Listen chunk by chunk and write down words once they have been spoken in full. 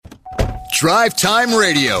Drive Time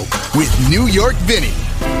Radio with New York Vinnie.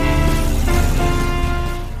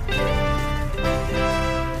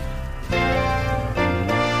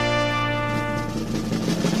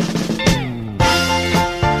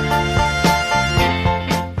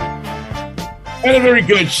 And a very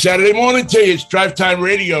good Saturday morning to you. It's Drive Time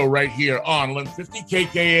Radio right here on 1150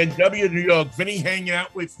 KKNW New York. Vinnie hanging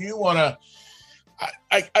out with you on a,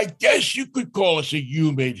 I guess you could call us a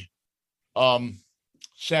humid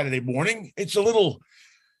Saturday morning. It's a little,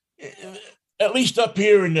 at least up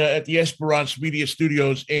here at the Esperance Media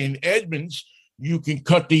Studios in Edmonds, you can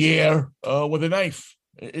cut the air with a knife.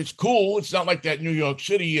 It's cool. It's not like that New York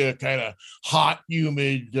City kind of hot,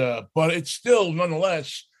 humid, but it's still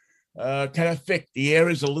nonetheless kind of thick. The air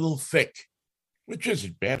is a little thick, which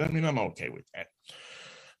isn't bad. I mean, I'm okay with that.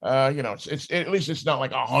 It's at least it's not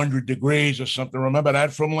like 100 degrees or something. Remember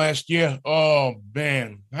that from last year? Oh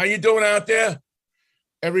man, how you doing out there?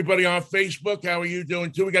 Everybody on Facebook, how are you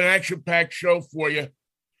doing too? We got an action-packed show for you.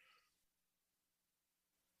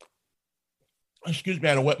 Excuse me, I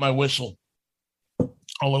had to wet my whistle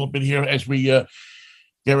a little bit here as we get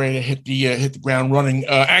ready to hit the ground running.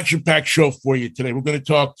 Action-packed show for you today. We're going to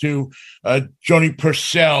talk to Joni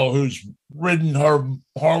Pursell, who's ridden her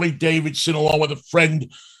Harley Davidson along with a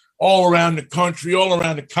friend all around the country, all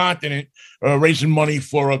around the continent, raising money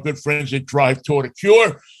for our good friends at Drive Toward a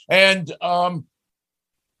Cure. And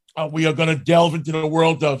we are going to delve into the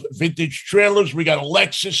world of vintage trailers. We got a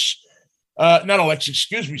Lexus. Not a Lexus,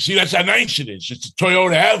 excuse me. See, that's how nice it is. It's a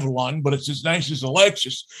Toyota Avalon, but it's as nice as a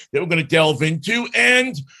Lexus that we're going to delve into.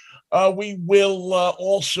 And we will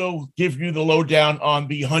also give you the lowdown on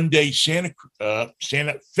the Hyundai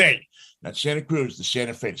Santa Fe. Not Santa Cruz, the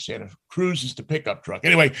Santa Fe. Santa Cruz is the pickup truck.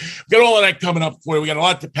 Anyway, we got all of that coming up for you. We got a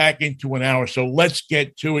lot to pack into an hour, so let's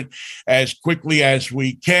get to it as quickly as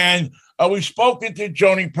we can. We've spoken to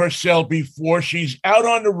Joni Pursell before. She's out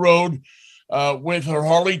on the road with her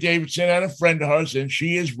Harley Davidson and a friend of hers, and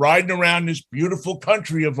she is riding around this beautiful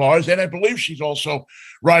country of ours, and I believe she's also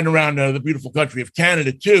riding around the beautiful country of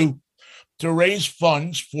Canada, too, to raise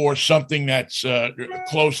funds for something that's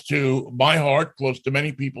close to my heart, close to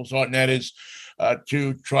many people's heart, and that is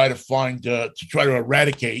to try to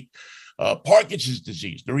eradicate Parkinson's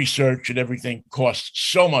disease. The research and everything costs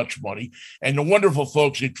so much money. And the wonderful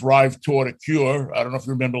folks at Drive Toward a Cure, I don't know if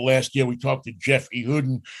you remember last year, we talked to Jeff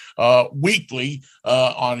Ehuden weekly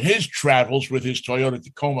on his travels with his Toyota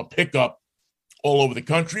Tacoma pickup all over the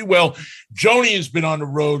country. Well, Joni has been on the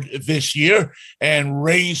road this year and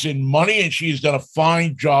raising money, and she has done a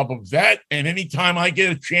fine job of that. And anytime I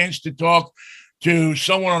get a chance to talk to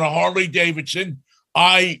someone on a Harley Davidson,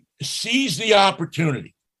 I seize the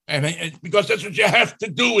opportunity. And because that's what you have to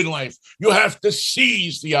do in life. You have to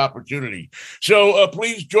seize the opportunity. So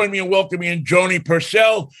please join me in welcoming Joni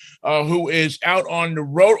Pursell, who is out on the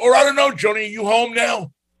road. Or I don't know, Joni, are you home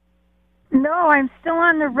now? No, I'm still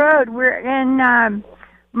on the road. We're in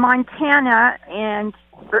Montana and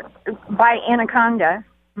by Anaconda,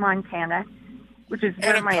 Montana, which is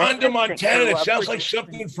where Anaconda, Montana. That sounds like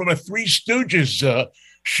something from a Three Stooges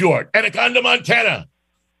short. Anaconda, Montana.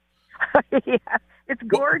 Yeah. It's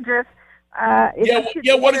gorgeous. Whereabouts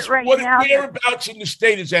in the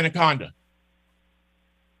state is Anaconda?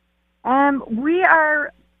 We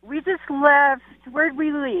just left. Where'd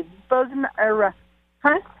we leave?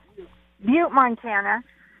 Butte, Montana.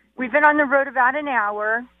 We've been on the road about an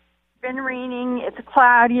hour. Been raining. It's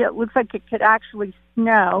cloudy. It looks like it could actually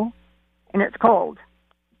snow, and it's cold,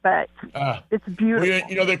 but it's beautiful.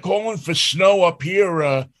 Well, they're calling for snow up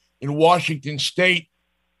here in Washington State,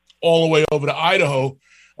 all the way over to Idaho,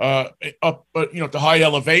 up to high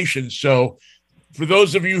elevations. So for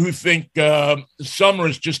those of you who think summer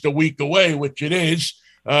is just a week away, which it is,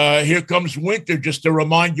 here comes winter just to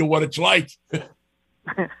remind you what it's like.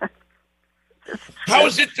 How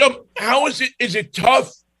is it? Is it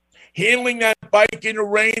tough handling that bike in the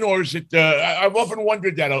rain, or is it? I've often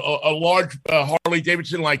wondered that a large Harley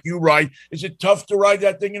Davidson like you ride, is it tough to ride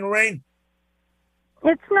that thing in the rain?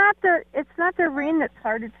 It's not the rain that's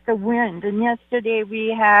hard, it's the wind. And yesterday we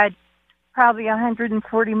had probably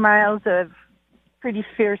 140 miles of pretty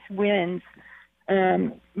fierce winds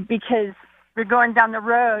because you're going down the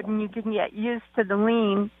road and you can get used to the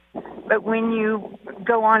lean. But when you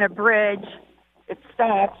go on a bridge, it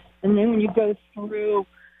stops. And then when you go through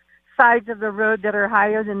sides of the road that are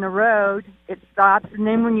higher than the road, it stops. And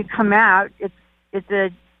then when you come out, it's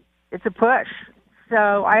a push.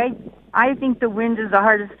 So I think the wind is the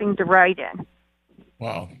hardest thing to ride in.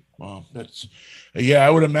 Wow. That's, I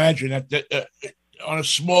would imagine that on a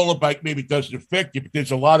smaller bike maybe it doesn't affect you, but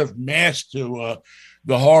there's a lot of mass to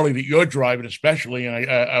the Harley that you're driving, especially, and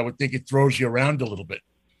I would think it throws you around a little bit.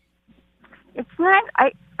 It's not.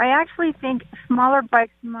 I actually think smaller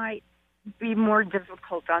bikes might be more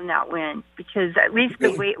difficult on that wind because at least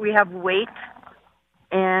the weight we have weight,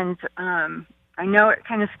 and I know it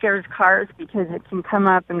kind of scares cars because it can come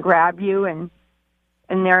up and grab you, and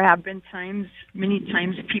there have been many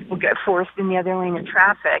times people get forced in the other lane of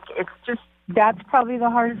traffic. It's just that's probably the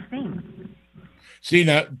hardest thing. See,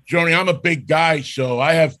 now, Joni, I'm a big guy, so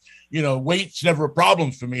I have, weight's never a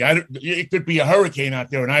problem for me. It could be a hurricane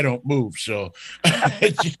out there and I don't move. So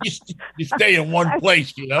you stay in one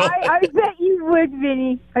place, I bet you would,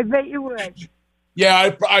 Vinnie. I bet you would.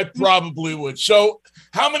 Yeah, I probably would. So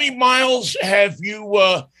how many miles have you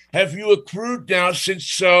accrued now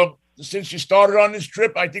since you started on this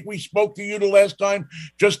trip? I think we spoke to you the last time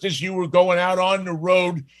just as you were going out on the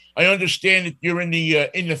road. I understand that you're in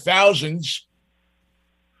the thousands.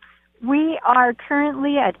 We are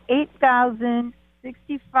currently at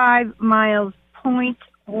 8,065 miles,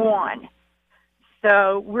 0.1.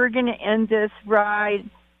 So we're going to end this ride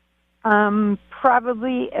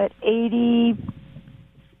probably at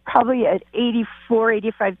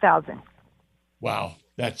 85,000. Wow,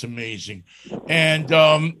 that's amazing. And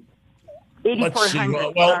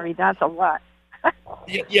 8,400. Sorry, that's a lot.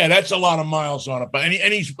 Yeah, that's a lot of miles on it. But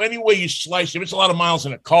any way you slice it, it's a lot of miles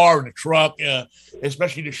in a car, in a truck,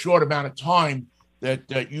 especially the short amount of time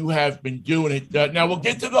that you have been doing it. Now, we'll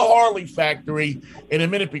get to the Harley factory in a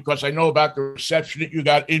minute because I know about the reception that you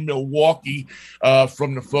got in Milwaukee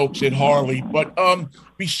from the folks at Harley. But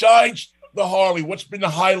besides the Harley, what's been the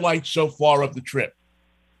highlight so far of the trip?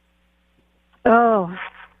 Oh,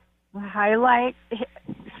 the highlight,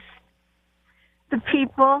 the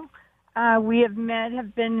people we have met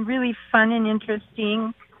have been really fun and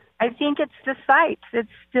interesting. I think it's the sights.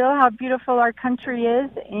 It's still how beautiful our country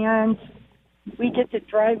is, and we get to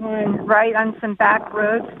drive right on some back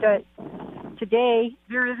roads that today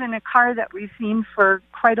there isn't a car that we've seen for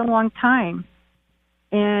quite a long time.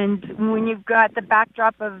 And when you've got the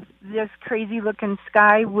backdrop of this crazy-looking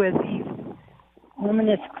sky with these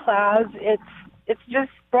luminous clouds, it's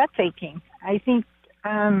just breathtaking. I think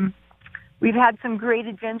we've had some great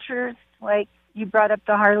adventures, like you brought up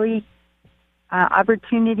the Harley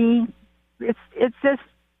opportunity. It's just,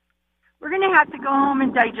 we're going to have to go home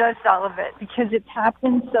and digest all of it because it's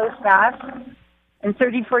happened so fast. And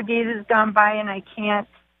 34 days has gone by, and I can't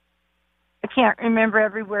remember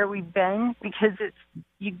everywhere we've been because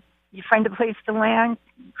you find a place to land,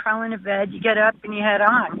 you crawl into bed, you get up, and you head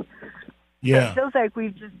on. Yeah. So it feels like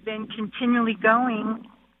we've just been continually going.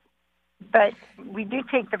 But we do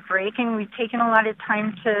take the break, and we've taken a lot of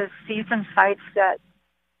time to see some sights that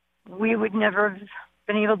we would never have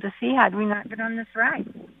been able to see had we not been on this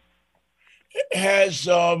ride. Has,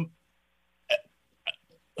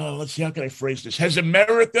 let's see, how can I phrase this? Has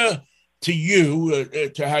America, to you,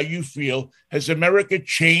 to how you feel, has America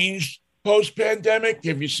changed post-pandemic?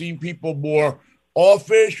 Have you seen people more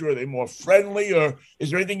offish, or are they more friendly, or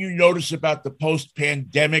is there anything you notice about the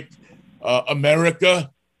post-pandemic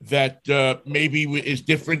America that maybe is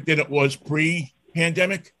different than it was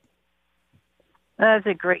pre-pandemic? That's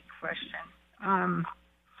a great question. I'm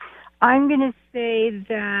going to say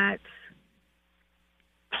that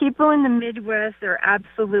people in the Midwest are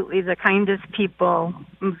absolutely the kindest people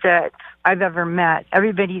that I've ever met.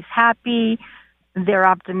 Everybody's happy. They're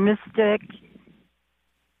optimistic.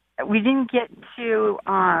 We didn't get to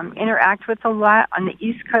interact with a lot on the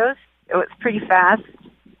East Coast. It was pretty fast.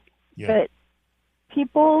 Yeah. But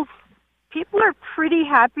people are pretty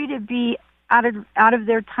happy to be out of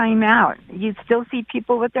their time out. You still see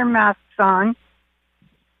people with their masks on.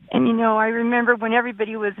 And, I remember when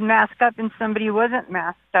everybody was masked up and somebody wasn't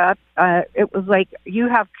masked up, it was like, you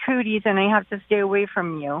have cooties and I have to stay away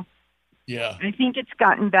from you. Yeah. I think it's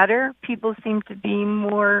gotten better. People seem to be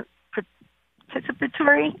more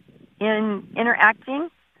participatory in interacting.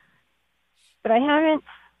 But I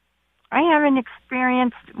haven't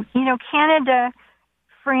experienced, Canada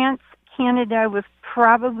was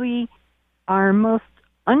probably our most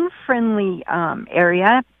unfriendly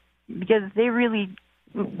area because they really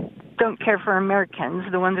don't care for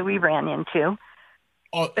Americans, the ones that we ran into.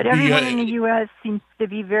 But everyone in the U.S. seems to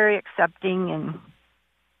be very accepting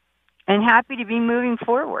and happy to be moving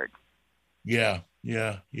forward. Yeah.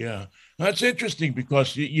 That's interesting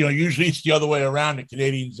because, usually it's the other way around. The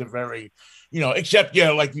Canadians are very, except,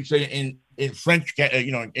 like you say, in French,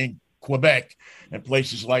 in Quebec and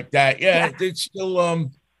places like that. Yeah. It's still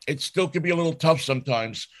can be a little tough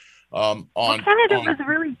sometimes. Canada was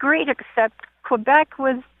really great, except Quebec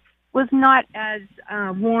was not as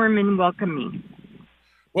warm and welcoming.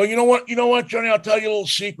 Well, you know what, Johnny, I'll tell you a little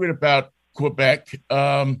secret about Quebec.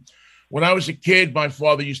 When I was a kid, my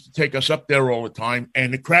father used to take us up there all the time,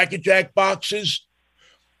 and the Cracker Jack boxes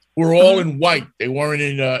were all in white. They weren't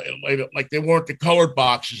in like they weren't the colored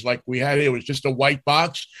boxes like we had. It was just a white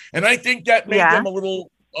box, and I think that made them a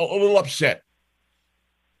little upset.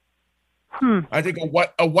 I think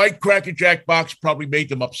a white Cracker Jack box probably made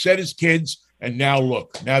them upset as kids, and now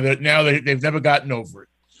look, they've never gotten over it.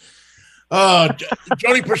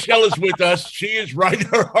 Joni Pursell is with us. She is riding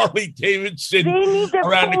her Harley Davidson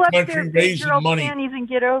around the country raising money. And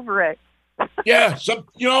get over it. Yeah,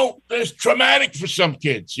 it's traumatic for some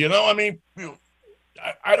kids. I mean,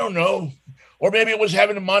 I don't know, or maybe it was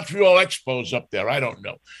having the Montreal Expos up there. I don't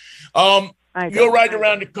know. You're riding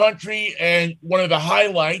around the country, and one of the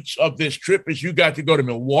highlights of this trip is you got to go to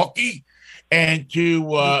Milwaukee and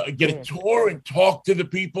to get a tour and talk to the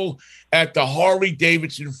people at the Harley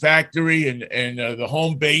Davidson factory and the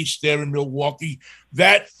home base there in Milwaukee.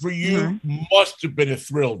 That, for you, must have been a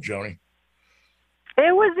thrill, Joni.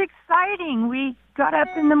 It was exciting. We got up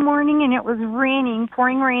in the morning, and it was raining,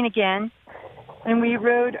 pouring rain again, and we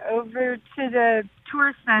rode over to the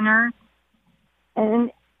tour center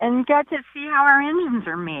and got to see how our engines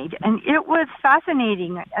are made. And it was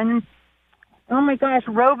fascinating. And, oh, my gosh,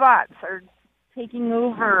 robots are taking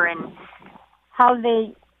over, and how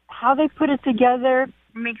they put it together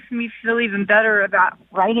makes me feel even better about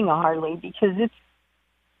riding a Harley, because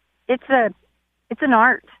it's an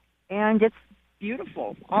art, and it's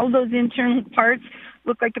beautiful. All those internal parts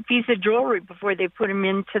look like a piece of jewelry before they put them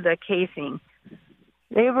into the casing.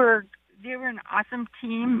 They were an awesome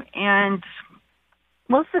team, and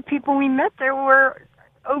most of the people we met there were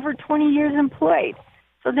over 20 years employed.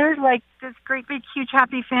 So there's like this great big huge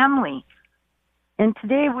happy family. And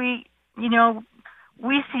today we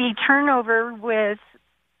see turnover with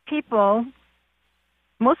people.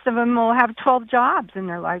 Most of them will have 12 jobs in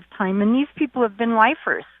their lifetime, and these people have been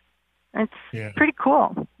lifers. It's pretty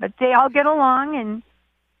cool. But they all get along and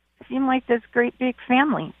seem like this great big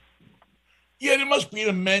family. Yeah, there must be an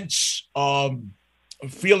immense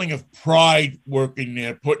feeling of pride working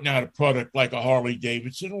there, putting out a product like a Harley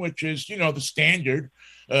Davidson, which is, the standard.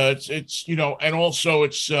 It's and also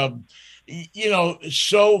it's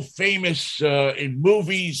so famous in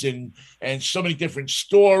movies and so many different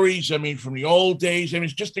stories. I mean, from the old days. I mean,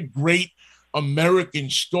 it's just a great American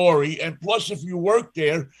story. And plus, if you work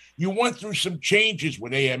there, you went through some changes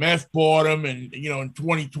when AMF bought them, and in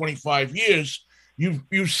 20, 25 years,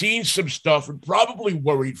 you've seen some stuff and probably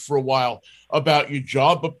worried for a while about your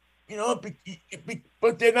job, but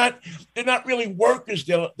but they're not really workers.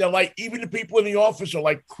 They're like, even the people in the office are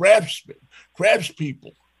like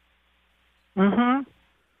craftspeople.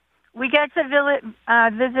 We got to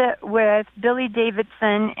visit with Billy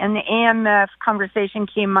Davidson, and the AMF conversation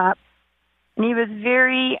came up, and he was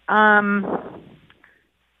very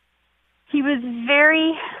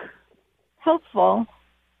helpful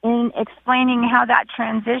in explaining how that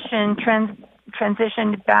transitioned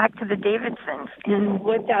back to the Davidsons and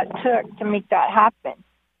what that took to make that happen.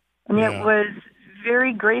 And it was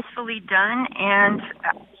very gracefully done, and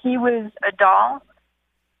he was a doll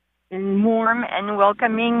and warm and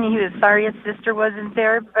welcoming. He was sorry his sister wasn't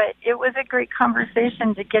there, but it was a great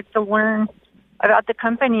conversation to get to learn about the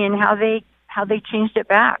company and how they changed it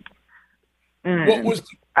back. What was?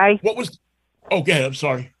 Oh, go ahead. I'm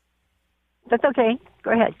sorry. That's okay.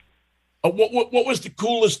 Go ahead. What was the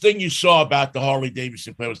coolest thing you saw about the Harley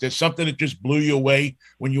Davidson plant? Was there something that just blew you away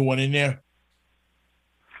when you went in there?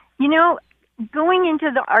 Going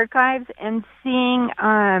into the archives and seeing,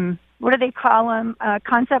 what do they call them?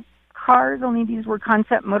 Concept cars, only these were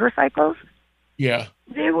concept motorcycles. Yeah.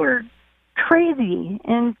 They were crazy.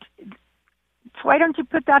 And why don't you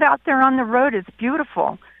put that out there on the road? It's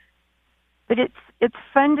beautiful. But it's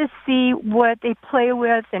fun to see what they play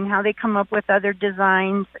with and how they come up with other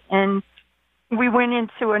designs. And we went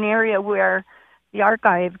into an area where the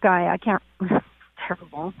archive guy,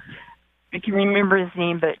 terrible. I can remember his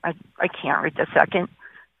name, but I can't right this second.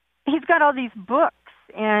 He's got all these books,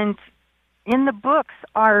 and in the books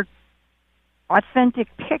are authentic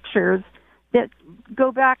pictures that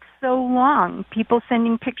go back so long. People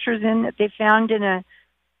sending pictures in that they found in a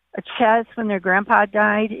chest when their grandpa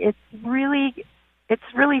died. It's really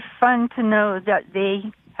fun to know that they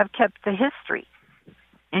have kept the history.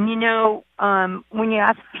 And when you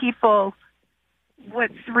ask people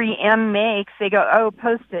what 3M makes, they go, "Oh,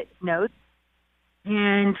 Post-it notes."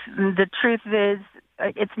 And the truth is,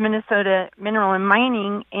 it's Minnesota Mineral and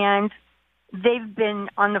Mining, and they've been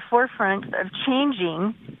on the forefront of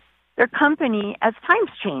changing their company as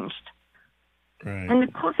times changed. Right. And the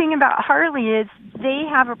cool thing about Harley is they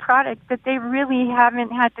have a product that they really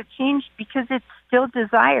haven't had to change because it's still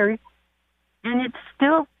desired, and it's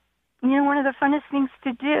still, one of the funnest things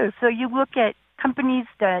to do. So you look at companies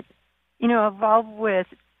that, evolve with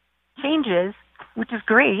changes, which is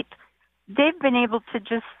great. They've been able to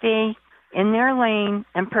just stay in their lane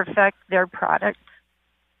and perfect their product.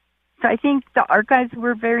 So I think the archives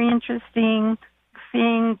were very interesting,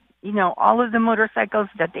 seeing, all of the motorcycles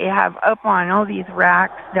that they have up on all these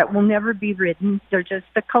racks that will never be ridden. They're just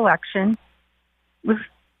a collection. It was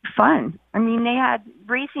fun. I mean, they had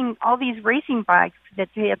all these racing bikes that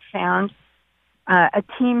they had found. A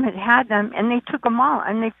team had them, and they took them all,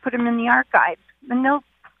 and they put them in the archives. And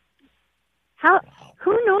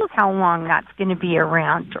who knows how long that's going to be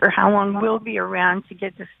around, or how long we'll be around to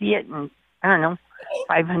get to see it in,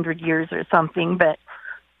 500 years or something. But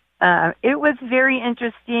it was very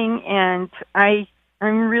interesting, and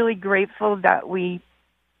I'm really grateful that we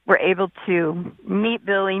were able to meet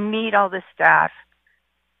Billy, meet all the staff,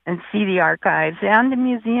 and see the archives. And the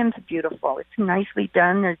museum's beautiful. It's nicely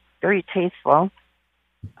done. They're very tasteful.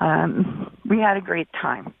 We had a great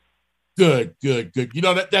time. Good.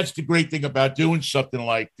 That's the great thing about doing something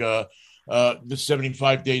like the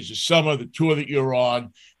 75 Days of Summer, the tour that you're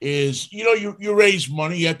on, is, you raise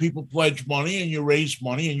money. You have people pledge money, and you raise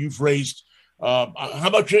money, and you've raised, how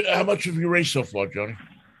much have you raised so far, Joni?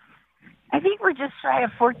 I think we're just shy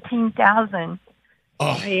of 14,000.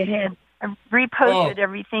 I reposted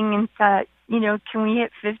everything and thought, can we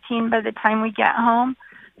hit 15 by the time we get home?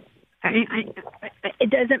 It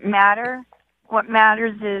doesn't matter. What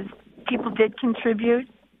matters is people did contribute,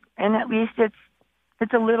 and at least it's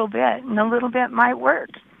a little bit, and a little bit might work.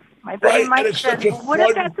 My buddy Mike said, "What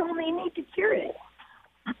if that's all they need to cure it?"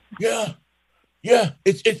 Yeah.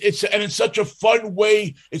 It's such a fun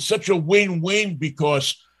way. It's such a win-win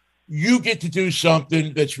because you get to do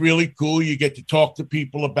something that's really cool. You get to talk to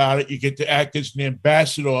people about it. You get to act as an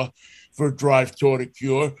ambassador for Drive Toward a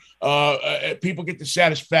Cure. People get the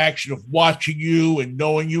satisfaction of watching you and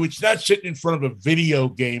knowing you. It's not sitting in front of a video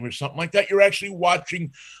game or something like that. You're actually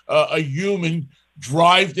watching a human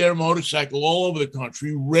drive their motorcycle all over the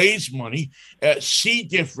country, raise money, see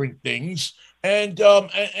different things, and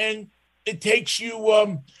it takes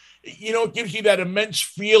you, it gives you that immense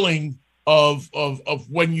feeling of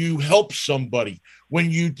when you help somebody,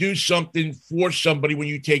 when you do something for somebody, when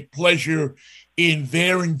you take pleasure in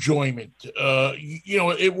their enjoyment.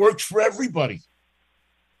 It works for everybody.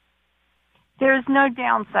 There's no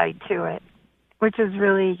downside to it, which is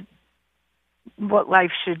really what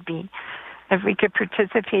life should be. If we could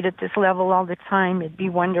participate at this level all the time, it'd be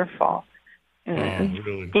wonderful. Really?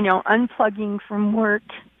 Unplugging from work,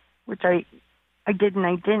 which I did and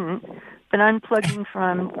I didn't, but unplugging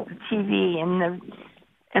from the TV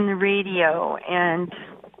and the radio, and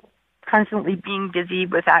constantly being busy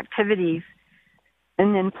with activities,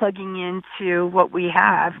 and then plugging into what we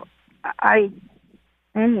have. I'm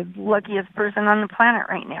the luckiest person on the planet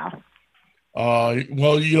right now.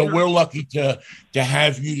 We're lucky to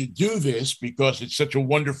have you to do this because it's such a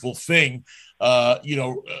wonderful thing,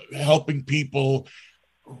 helping people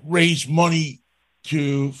raise money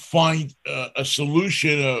to find a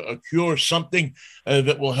solution, a cure, something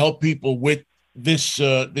that will help people with this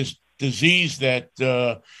disease that,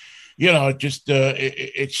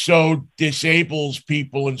 it so disables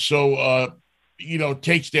people and so,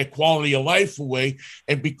 takes their quality of life away.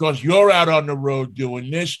 And because you're out on the road doing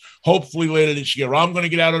this, hopefully later this year, I'm going to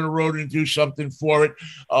get out on the road and do something for it.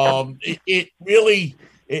 It really,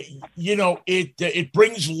 it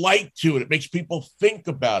brings light to it. It makes people think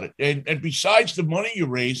about it. And besides the money you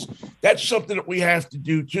raise, that's something that we have to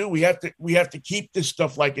do too. We have to keep this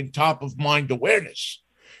stuff like in top of mind awareness.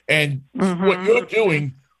 And what you're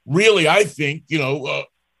doing really, I think,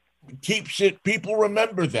 keeps it, people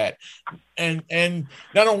remember that. And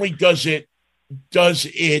not only does it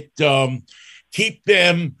keep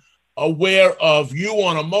them aware of you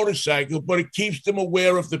on a motorcycle, but it keeps them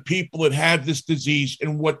aware of the people that have this disease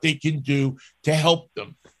and what they can do to help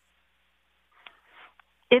them.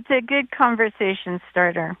 It's a good conversation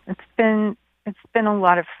starter. It's been a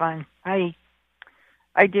lot of fun. I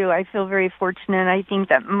do. I feel very fortunate. I think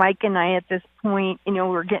that Mike and I at this point,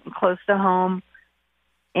 we're getting close to home,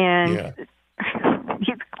 and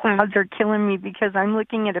these clouds are killing me because I'm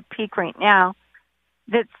looking at a peak right now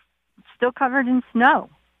that's still covered in snow.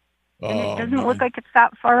 And it doesn't look like it's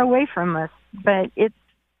that far away from us, but it's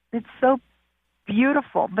so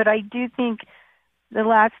beautiful. But I do think the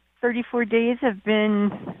last 34 days have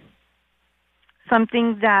been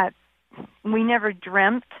something that we never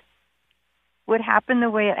dreamt would happen the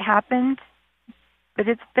way it happened. but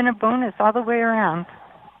it's been a bonus all the way around.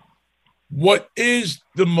 What is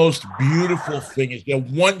the most beautiful thing? Is there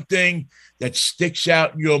one thing that sticks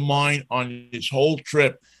out in your mind on this whole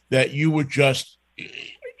trip that you were just,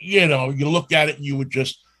 you look at it and you were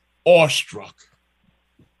just awestruck?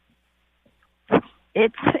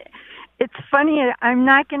 It's funny. I'm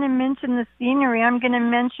not going to mention the scenery. I'm going to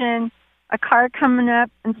mention a car coming up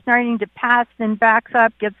and starting to pass, then backs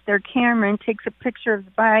up, gets their camera and takes a picture of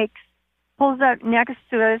the bikes, pulls up next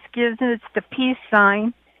to us, gives us the peace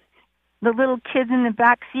sign. The little kids in the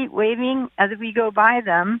back seat waving as we go by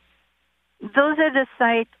them. Those are the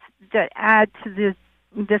sights that add to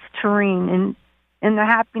this terrain and the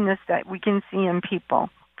happiness that we can see in people.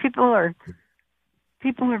 People are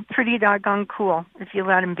pretty doggone cool if you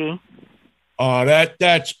let them be. Oh,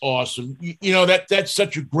 that's awesome. That's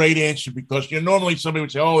such a great answer, because normally somebody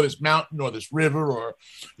would say, oh, this mountain or this river or,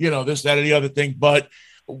 this, that, or the other thing. But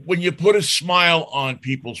when you put a smile on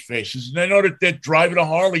people's faces, and I know that driving a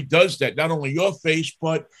Harley does that, not only your face,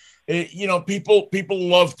 but people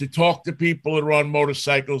love to talk to people that are on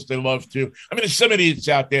motorcycles. They love to. I mean, there's some idiots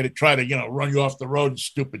out there that try to, run you off the road and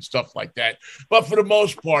stupid stuff like that. But for the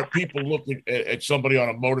most part, people look at somebody on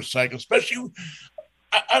a motorcycle, especially.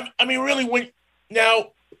 I mean, really,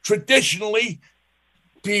 traditionally,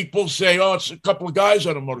 people say, oh, it's a couple of guys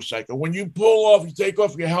on a motorcycle. When you pull off, you take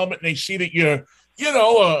off your helmet, and they see that you're,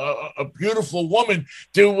 a beautiful woman.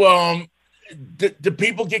 Do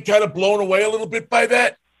people get kind of blown away a little bit by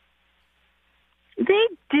that? They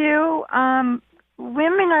do.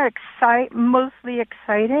 Women are mostly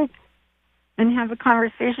excited and have a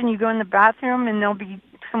conversation. You go in the bathroom, and there'll be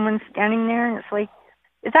someone standing there, and it's like,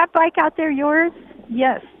 is that bike out there yours?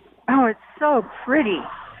 Yes. Oh, it's so pretty.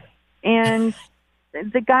 And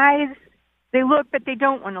the guys, they look, but they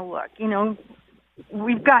don't want to look.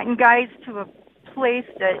 We've gotten guys to a place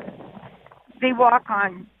that they walk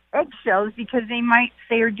on eggshells because they might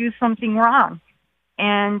say or do something wrong.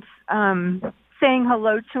 And saying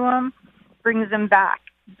hello to them brings them back.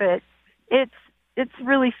 But it's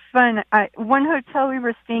really fun. One hotel we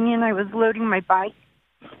were staying in, I was loading my bike.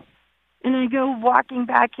 And I go walking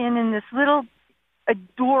back in, and this little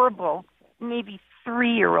adorable, maybe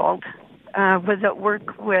 3-year-old, was at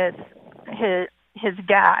work with his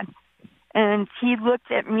dad. And he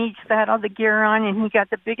looked at me, because I had all the gear on, and he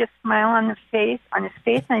got the biggest smile on his face. And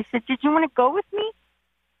I said, did you want to go with me?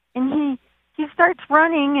 And he starts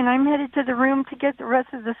running, and I'm headed to the room to get the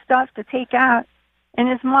rest of the stuff to take out. And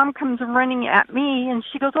his mom comes running at me, and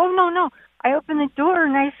she goes, oh, no. I opened the door,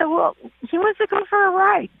 and I said, well, he wants to go for a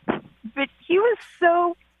ride. But he was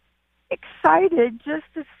so excited just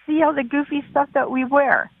to see all the goofy stuff that we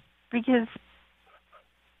wear, because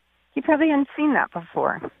he probably hadn't seen that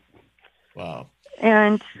before. Wow.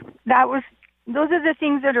 And those are the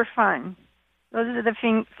things that are fun. Those are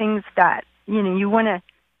the things that, you want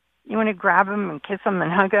to grab them and kiss them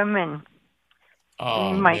and hug them, and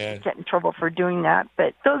you might get in trouble for doing that.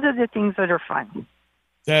 But those are the things that are fun.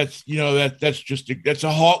 That's that's a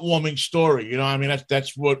heartwarming story. I mean,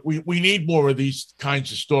 that's what we need more of, these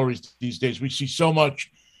kinds of stories these days. We see so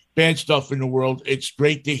much bad stuff in the world. It's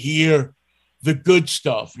great to hear the good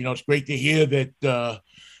stuff. It's great to hear that, the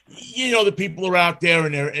people are out there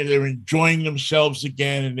and they're enjoying themselves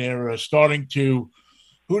again, and they're starting to,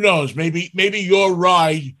 who knows, maybe your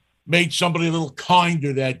ride made somebody a little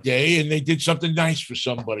kinder that day, and they did something nice for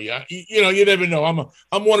somebody. You never know.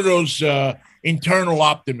 I'm one of those internal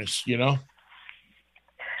optimists.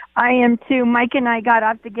 I am too. Mike and I got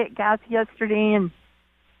off to get gas yesterday, and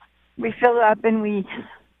we fill up, and we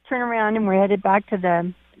turn around, and we're headed back to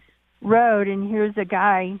the road. And here's a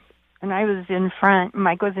guy, and I was in front, and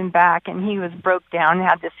Mike was in back, and he was broke down,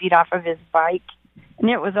 had the seat off of his bike, and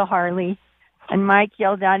it was a Harley. And Mike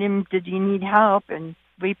yelled at him, "Did you need help?" And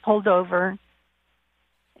we pulled over,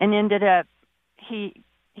 and ended up he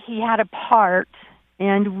had a part,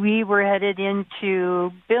 and we were headed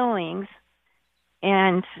into Billings,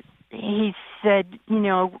 and he said,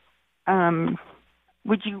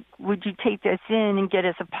 would you take this in and get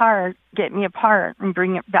me a part and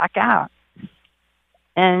bring it back out?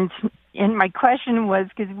 And my question was,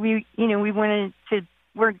 because we wanted to,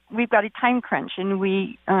 we've got a time crunch, and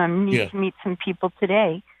we need to meet some people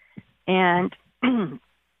today, and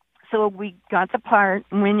so we got the part,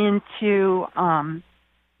 went into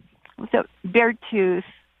Beartooth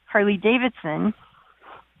Harley Davidson,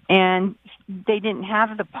 and they didn't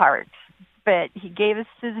have the part, but he gave us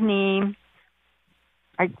his name.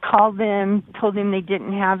 I called them, told him they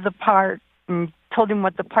didn't have the part, and told him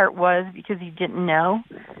what the part was because he didn't know.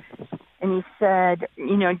 And he said,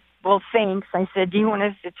 well, thanks. I said, do you want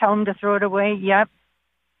us to tell him to throw it away? Yep.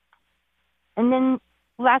 And then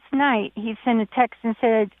last night he sent a text and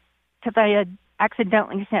said, because I had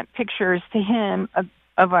accidentally sent pictures to him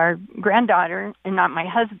of our granddaughter and not my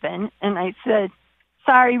husband, and I said,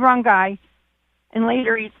 sorry, wrong guy. And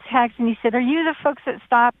later he texted and he said, are you the folks that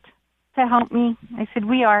stopped to help me? I said,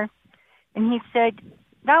 we are. And he said,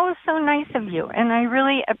 that was so nice of you, and I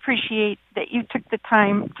really appreciate that you took the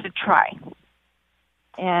time to try.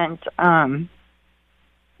 And,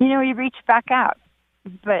 he reached back out,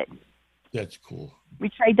 but that's cool. We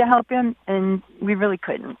tried to help him, and we really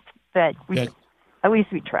couldn't, but at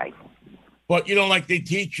least we tried. But, like they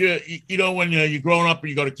teach you, when you're growing up and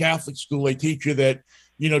you go to Catholic school, they teach you that,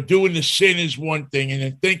 doing the sin is one thing and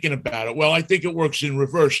then thinking about it. Well, I think it works in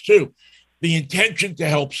reverse, too. The intention to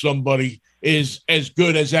help somebody is as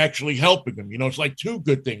good as actually helping them. It's like two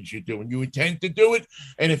good things you do, and you intend to do it.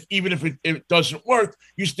 And even if it doesn't work,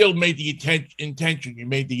 you still made the intention, you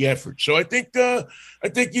made the effort. So I think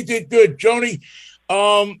you did good, Joni.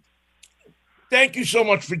 Thank you so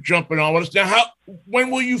much for jumping on with us. Now, when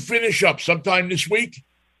will you finish up? Sometime this week?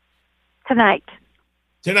 Tonight.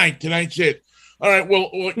 Tonight's it. All right. Well,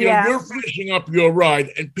 you're finishing up your ride,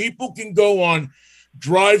 and people can go on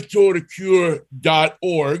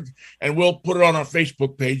DriveTowardsACure.org, and we'll put it on our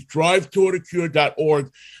Facebook page, DriveTowardsACure.org,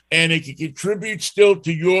 and they can contribute still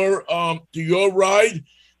to your ride,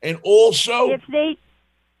 and also if they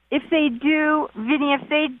do, Vinnie,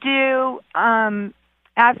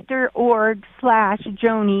 after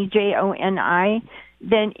org/Joni, Joni,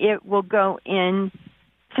 then it will go in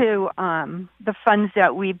to the funds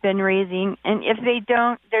that we've been raising, and if they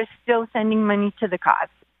don't, they're still sending money to the cause.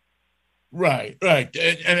 Right,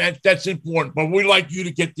 and that's important. But we'd like you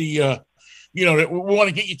to get the, we want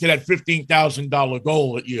to get you to that $15,000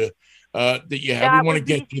 goal that you have. We want to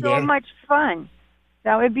get you there. So much fun.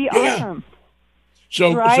 That would be awesome.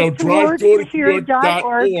 So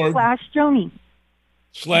DriveTowardsACure.org/Joni.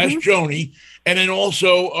 /Joni, and then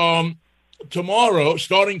also tomorrow,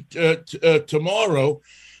 starting tomorrow,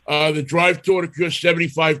 the Drive Toward a Cure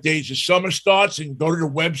 75 Days of Summer starts, and go to the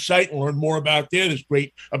website and learn more about there. There's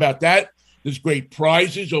great about that. There's great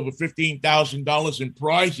prizes, over $15,000 in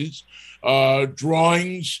prizes,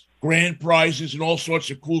 drawings, grand prizes, and all sorts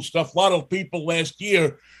of cool stuff. A lot of people last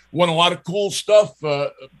year won a lot of cool stuff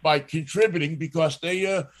by contributing because they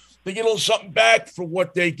get a little something back for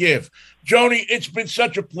what they give. Joni, it's been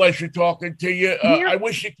such a pleasure talking to you. I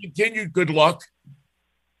wish you continued good luck.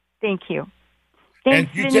 Thank you. Thanks,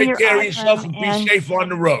 and you Vinnie, take care of yourself and be safe on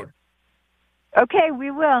the road. Okay, we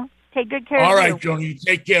will. Take good care of you. All right, Joni, you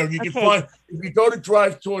take care. You can find, if you go to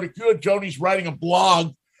Drive Toward a Cure, Joni's writing a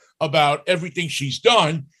blog about everything she's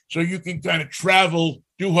done, so you can kind of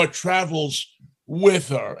do her travels with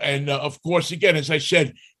her. And, of course, again, as I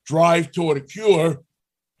said,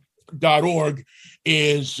 DriveTowardsACure.org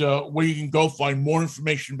is where you can go find more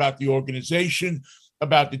information about the organization,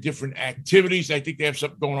 about the different activities. I think they have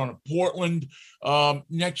something going on in Portland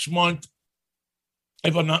next month,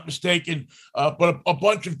 if I'm not mistaken, but a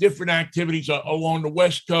bunch of different activities along the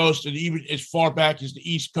West Coast and even as far back as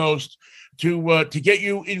the East Coast to get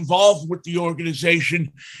you involved with the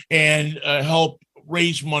organization and help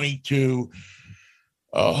raise money to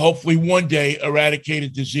hopefully one day eradicate a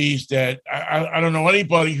disease that I don't know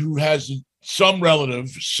anybody who has some relative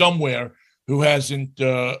somewhere who hasn't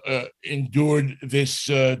endured this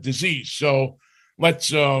disease. So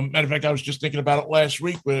let's, matter of fact, I was just thinking about it last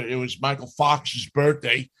week, but it was Michael Fox's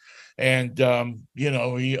birthday. And,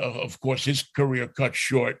 he, of course, his career cut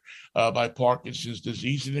short by Parkinson's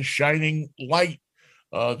disease, and a shining light,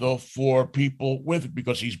 though, for people with it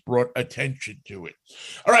because he's brought attention to it.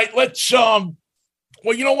 All right, let's, well,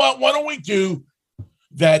 you know what? Why don't we do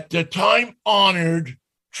that time-honored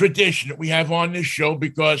tradition that we have on this show,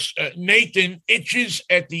 because Nathan itches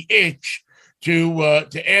at the itch to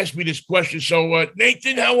ask me this question. So,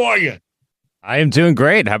 Nathan, how are you? I am doing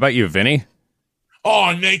great. How about you, Vinnie?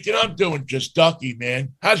 Oh, Nathan, I'm doing just ducky,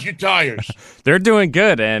 man. How's your tires? They're doing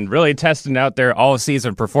good and really testing out their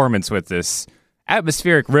all-season performance with this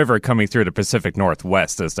atmospheric river coming through the Pacific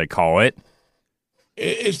Northwest, as they call it.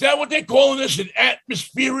 Is that what they're calling this, an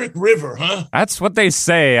atmospheric river, huh? That's what they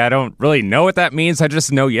say. I don't really know what that means. I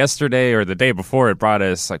just know yesterday or the day before it brought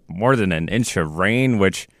us like more than an inch of rain,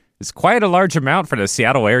 which is quite a large amount for the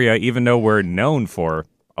Seattle area, even though we're known for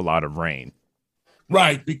a lot of rain.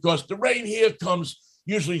 Right, because the rain here comes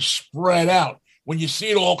usually spread out. When you see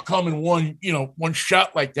it all come in one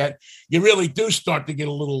shot like that, you really do start to get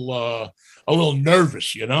a little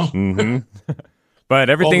nervous, Mm-hmm. But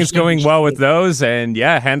everything's going well with those, and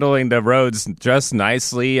handling the roads just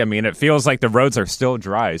nicely. I mean, it feels like the roads are still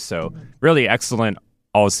dry, so really excellent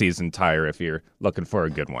all-season tire if you're looking for a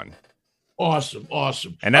good one.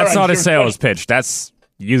 Awesome. And that's not a sales pitch. That's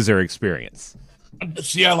user experience.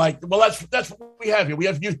 See, I like. Well, that's what we have here. We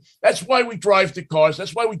have you. That's why we drive the cars.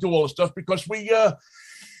 That's why we do all this stuff, because we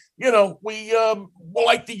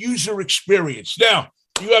like the user experience. Now,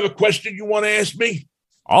 do you have a question you want to ask me?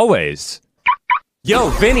 Always. Yo,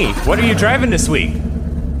 Vinnie, what are you driving this week?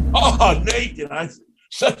 Oh, Nathan,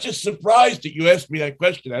 such a surprise that you asked me that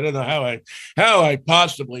question. I don't know how I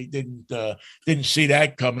possibly didn't see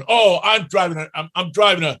that coming. Oh,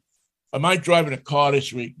 Am I driving a car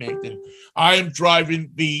this week, Nathan? I am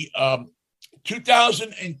driving the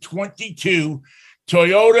 2022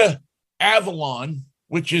 Toyota Avalon,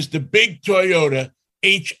 which is the big Toyota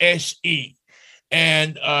HSE.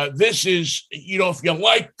 And this is, if you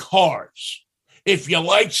like cars, if you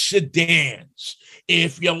like sedans,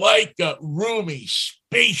 if you like roomy,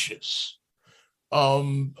 spacious,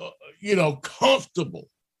 comfortable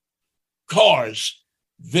cars,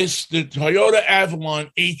 the Toyota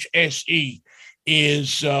Avalon HSE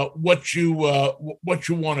is what you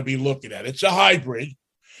want to be looking at. It's a hybrid.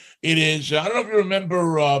 It is. I don't know if you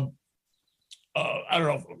remember. I don't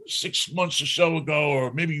know, 6 months or so ago,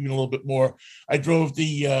 or maybe even a little bit more. I drove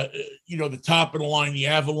the top of the line, the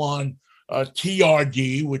Avalon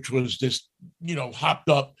TRD, which was this, hopped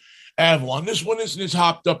up Avalon. This one isn't as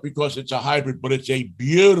hopped up because it's a hybrid, but it's a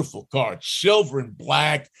beautiful car. It's silver and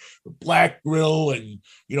black, black grille and,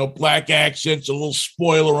 black accents, a little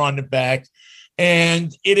spoiler on the back.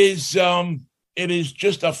 And it is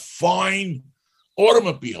just a fine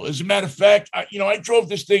automobile. As a matter of fact, I drove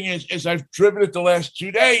this thing as I've driven it the last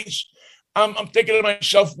 2 days. I'm thinking to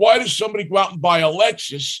myself, why does somebody go out and buy a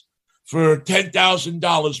Lexus for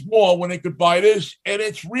 $10,000 more when they could buy this? And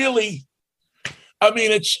it's really,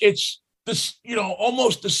 it's this,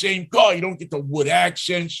 almost the same car. You don't get the wood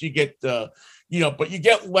accents. You get but you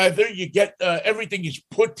get leather. You get everything is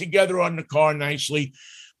put together on the car nicely.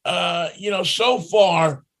 So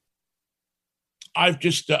far, I've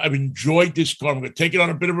enjoyed this car. I'm going to take it on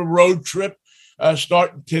a bit of a road trip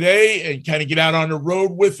starting today and kind of get out on the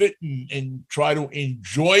road with it and try to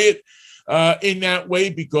enjoy it in that way,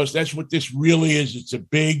 because that's what this really is. It's a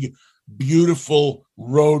big, beautiful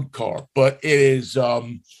road car, but it is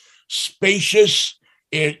spacious.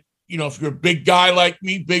 If you're a big guy like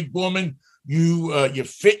me, big woman, you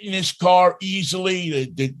fit in this car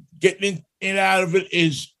easily. The getting in and out of it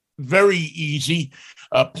is very easy.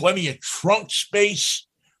 Plenty of trunk space.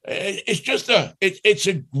 It's just it's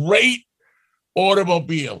a great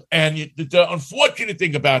automobile. And the unfortunate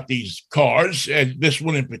thing about these cars, and this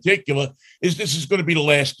one in particular, is this is going to be the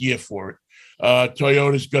last year for it.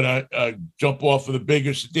 Toyota's going to jump off of the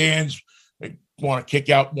bigger sedans. They want to kick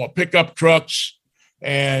out more pickup trucks.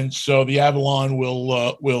 And so the Avalon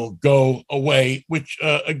will go away, which,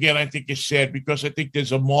 again, I think is sad, because I think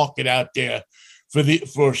there's a market out there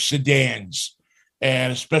for sedans.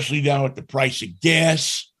 And especially now with the price of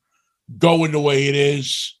gas going the way it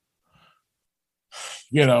is,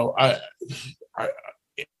 I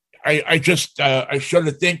shudder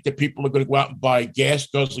to think that people are going to go out and buy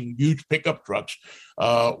gas-guzzling huge pickup trucks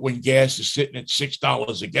when gas is sitting at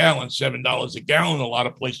 $6 a gallon, $7 a gallon. A lot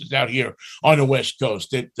of places out here on the West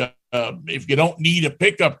Coast. That if you don't need a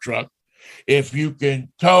pickup truck, if you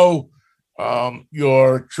can tow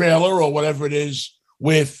your trailer or whatever it is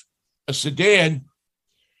with a sedan,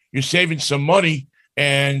 you're saving some money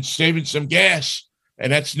and saving some gas,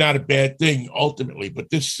 and that's not a bad thing ultimately. But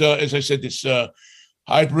this, as I said, this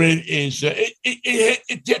hybrid is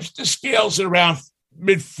it tips the scales at around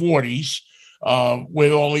mid-40s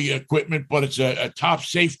with all the equipment, but it's a top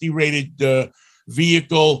safety rated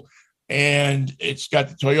vehicle, and it's got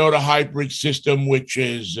the Toyota hybrid system, which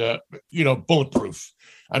is bulletproof.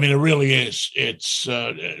 I mean, it really is. It's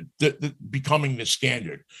becoming the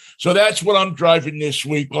standard. So that's what I'm driving this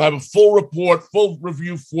week. We'll have a full report, full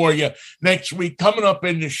review for you next week. Coming up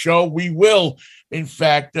in the show, we will, in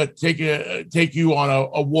fact, take you on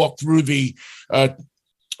a walk through the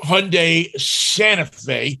Hyundai Santa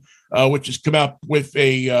Fe, which has come out with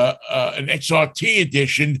an XRT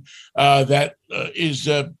edition that is,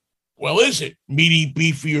 is it meaty,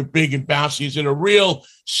 beefy, or big and bouncy? Is it a real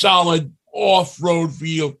solid off-road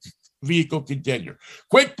vehicle contender?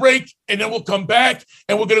 Quick break, and then we'll come back,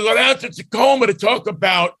 and we're going to go down to Tacoma to talk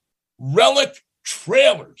about Relic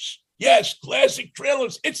Trailers. Yes, classic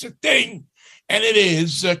trailers. It's a thing, and it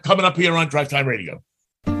is coming up here on DriveTime Radio.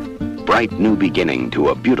 Bright new beginning to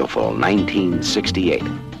a beautiful 1968.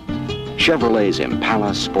 Chevrolet's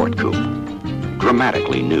Impala Sport Coupe.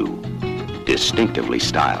 Dramatically new, distinctively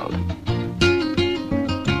styled.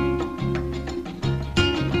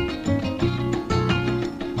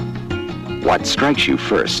 What strikes you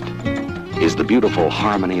first is the beautiful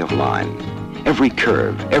harmony of line. Every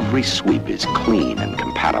curve, every sweep is clean and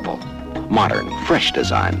compatible. Modern, fresh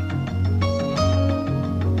design.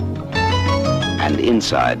 And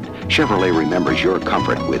inside, Chevrolet remembers your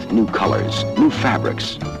comfort with new colors, new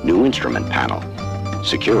fabrics, new instrument panel.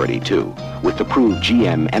 Security, too, with the proved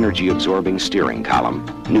GM energy-absorbing steering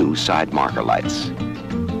column, new side marker lights.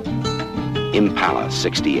 Impala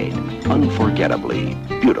 68, unforgettably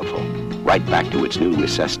beautiful, right back to its new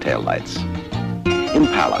recessed taillights.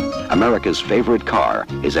 Impala, America's favorite car,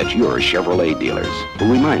 is at your Chevrolet dealers,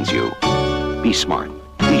 who reminds you, be smart,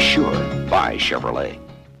 be sure, buy Chevrolet.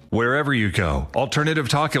 Wherever you go, Alternative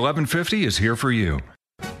Talk 1150 is here for you.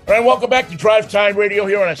 All right, welcome back to DriveTime Radio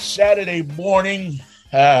here on a Saturday morning.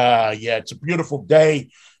 Yeah, it's a beautiful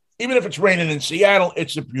day. Even if it's raining in Seattle,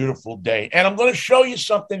 it's a beautiful day. And I'm going to show you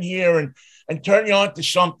something here and turn you on to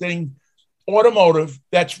something automotive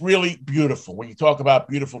that's really beautiful. When you talk about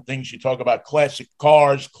beautiful things, you talk about classic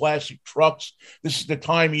cars, classic trucks. This is the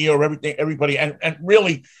time of year, everybody, and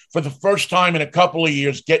really for the first time in a couple of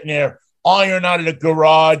years, getting their iron out of the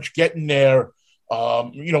garage, getting their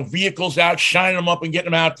vehicles out, shining them up and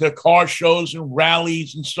getting them out to car shows and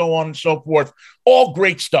rallies and so on and so forth. All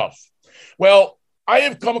great stuff. Well, I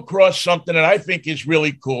have come across something that I think is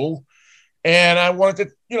really cool, and I wanted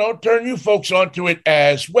to, turn you folks onto it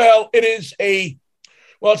as well. It's a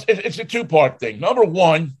two-part thing. Number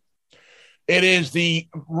one, it is the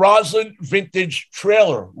Roslyn Vintage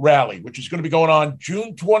Trailer Rally, which is going to be going on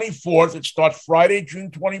June 24th. It starts Friday, June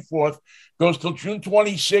 24th, goes till June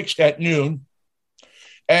 26th at noon.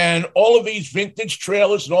 And all of these vintage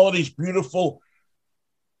trailers and all of these beautiful,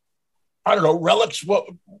 relics,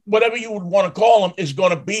 whatever you would want to call them, is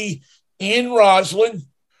going to be in Roslyn.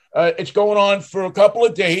 It's going on for a couple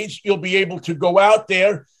of days. You'll be able to go out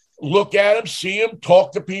there, look at them, see them,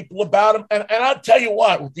 talk to people about them. And I'll tell you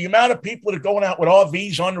what, with the amount of people that are going out with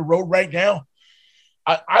RVs on the road right now,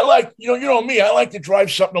 I like, you know me, I like to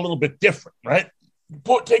drive something a little bit different, right?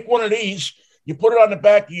 Take one of these, you put it on the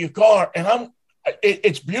back of your car, and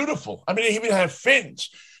it's beautiful. I mean, they even have fins.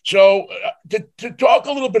 So to talk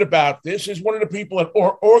a little bit about this is one of the people that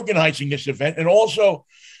are organizing this event, and also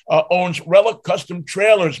owns Relic Custom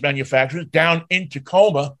Trailers manufacturers down in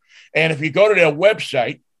Tacoma. And if you go to their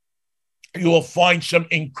website, you will find some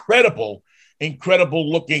incredible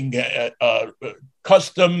looking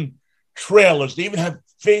custom trailers. They even have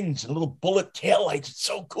fins and little bullet taillights. It's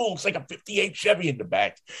so cool. It's like a 58 Chevy in the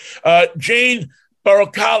back. Jayne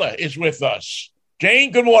Barocela is with us.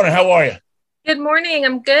 Jayne, good morning. How are you? Good morning.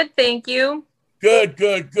 I'm good. Thank you.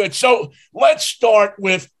 Good. So let's start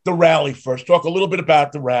with the rally first. Talk a little bit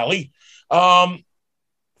about the rally. Tell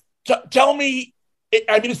me,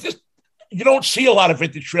 is this, you don't see a lot of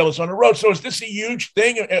vintage trailers on the road. So is this a huge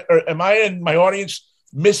thing? Or am I and my audience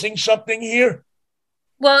missing something here?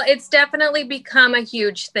 Well, it's definitely become a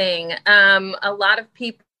huge thing. A lot of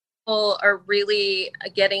people are really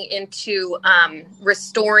getting into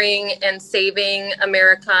restoring and saving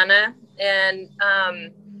Americana. And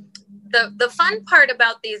the fun part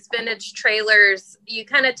about these vintage trailers, you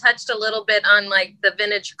kind of touched a little bit on like the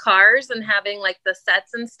vintage cars and having like the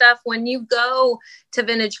sets and stuff. When you go to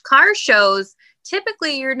vintage car shows,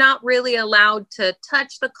 typically you're not really allowed to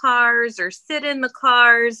touch the cars or sit in the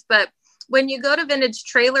cars. But when you go to vintage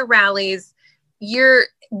trailer rallies, you're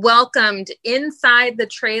welcomed inside the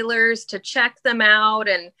trailers to check them out.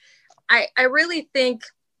 And I really think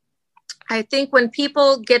when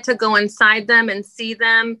people get to go inside them and see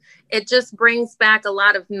them, it just brings back a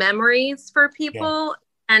lot of memories for people.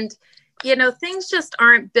 Yeah. And, things just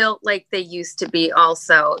aren't built like they used to be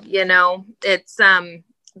also, it's,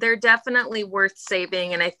 they're definitely worth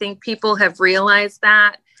saving. And I think people have realized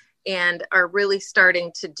that and are really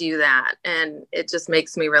starting to do that. And it just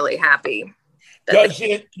makes me really happy.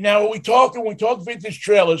 Now, when we talk vintage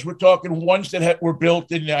trailers, we're talking ones that were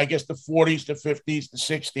built in, I guess, the 40s, the 50s, the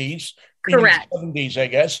 60s, correct, the 70s, I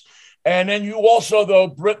guess. And then you also, though,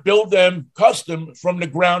 build them custom from the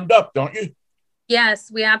ground up, don't you?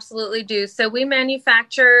 Yes, we absolutely do. So we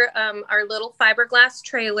manufacture our little fiberglass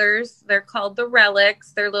trailers. They're called the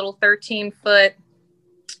Relics. They're little 13-foot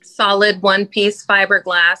solid one-piece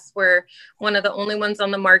fiberglass. We're one of the only ones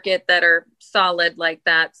on the market that are solid like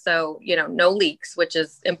that. So, no leaks, which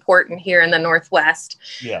is important here in the Northwest.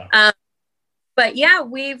 Yeah. But yeah,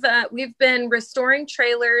 we've been restoring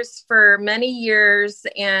trailers for many years,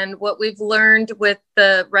 and what we've learned with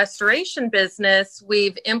the restoration business,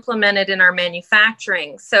 we've implemented in our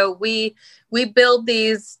manufacturing. So we build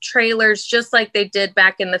these trailers just like they did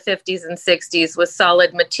back in the 50s and 60s with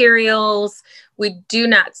solid materials. We do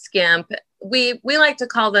not skimp. We like to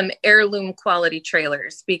call them heirloom quality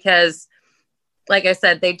trailers because like I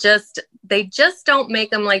said, they just don't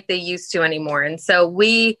make them like they used to anymore. And so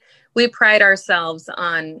we pride ourselves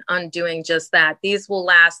on doing just that. These will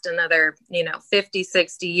last another, 50,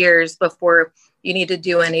 60 years before you need to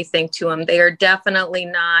do anything to them. They are definitely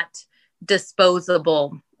not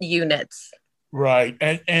disposable units. Right.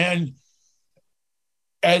 And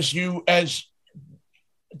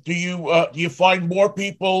do you find more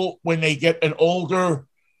people when they get an older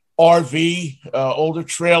RV, older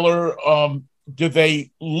trailer, do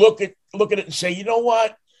they look at it and say, you know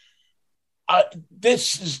what?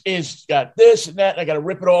 This is got this and that, and I got to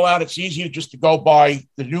rip it all out. It's easier just to go buy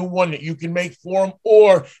the new one that you can make for them.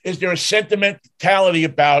 Or is there a sentimentality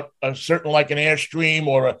about a certain, like an Airstream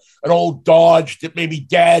or an old Dodge that maybe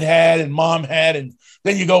dad had and mom had, and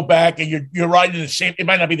then you go back and you're riding the same, it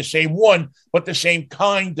might not be the same one, but the same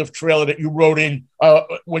kind of trailer that you rode in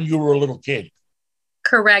when you were a little kid?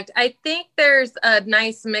 Correct. I think there's a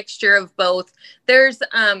nice mixture of both. There's,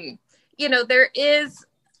 there is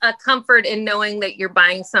a comfort in knowing that you're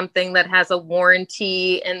buying something that has a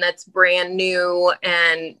warranty and that's brand new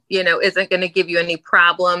and, isn't going to give you any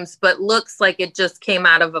problems, but looks like it just came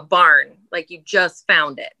out of a barn, like you just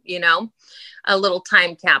found it, a little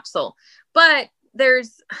time capsule. But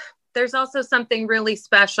there's also something really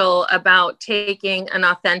special about taking an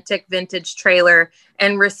authentic vintage trailer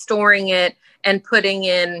and restoring it and putting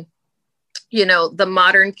in, the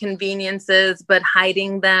modern conveniences, but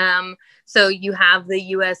hiding them. So you have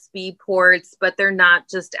the USB ports, but they're not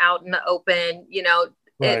just out in the open,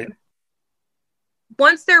 Right.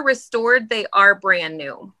 Once they're restored, they are brand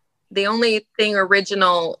new. The only thing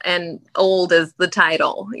original and old is the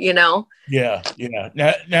title, Yeah.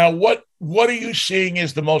 Now what are you seeing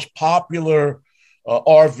is the most popular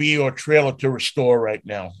RV or trailer to restore right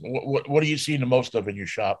now? What are you seeing the most of in your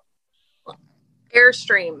shop?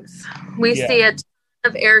 Airstreams. We see a ton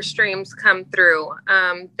of Airstreams come through.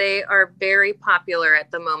 They are very popular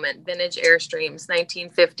at the moment. Vintage Airstreams,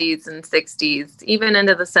 1950s and 60s, even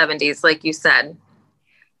into the 70s, like you said.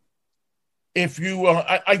 If you,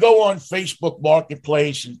 I go on Facebook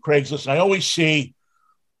Marketplace and Craigslist, and I always see,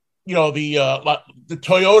 the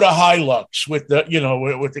Toyota Hilux with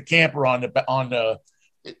the, with the camper on the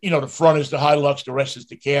the front is the Hilux, the rest is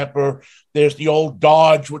the camper. There's the old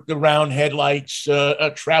Dodge with the round headlights,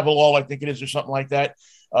 Travel All, I think it is, or something like that.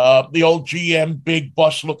 The old GM big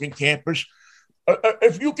bus looking campers.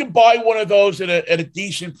 If you can buy one of those at a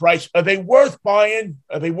decent price, are they worth buying?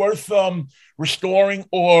 Are they worth restoring?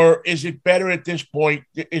 Or is it better at this point?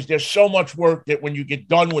 Is there so much work that when you get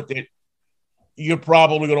done with it, you're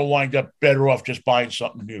probably going to wind up better off just buying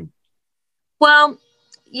something new? Well,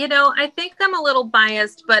 I think I'm a little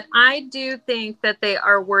biased, but I do think that they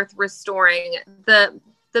are worth restoring. The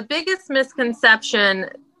biggest misconception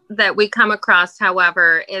that we come across,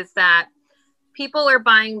 however, is that people are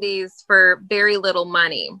buying these for very little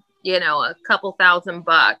money, a couple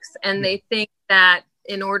 $1,000, and they think that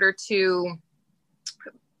in order to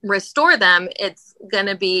restore them, it's going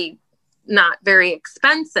to be not very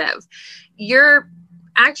expensive. You're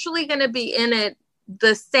actually going to be in it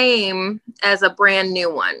the same as a brand new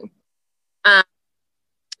one. In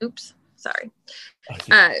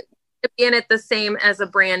it the same as a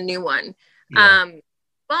brand new one. Yeah.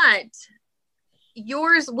 But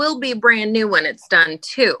yours will be brand new when it's done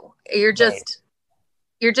too. You're just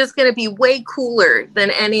going to be way cooler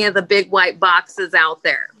than any of the big white boxes out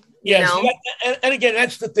there. Yeah. And again,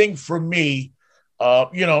 that's the thing for me.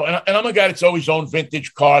 And I'm a guy that's always owned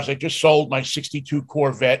vintage cars. I just sold my 62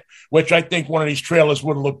 Corvette, which I think one of these trailers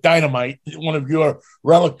would have looked dynamite. One of your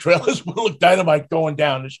Relic trailers would look dynamite going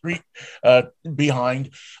down the street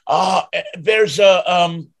behind. There's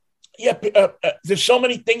so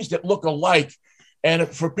many things that look alike. And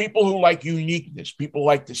for people who like uniqueness, people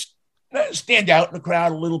like to stand out in the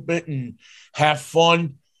crowd a little bit and have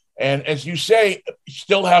fun. And as you say,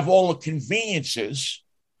 still have all the conveniences.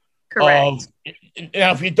 Correct.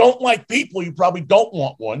 Now, if you don't like people, you probably don't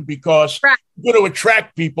want one because you're going to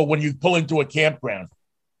attract people when you pull into a campground.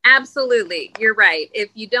 Absolutely. You're right. If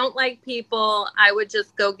you don't like people, I would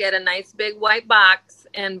just go get a nice big white box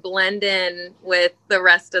and blend in with the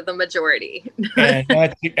rest of the majority. and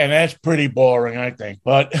that's pretty boring, I think.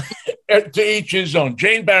 But to each his own.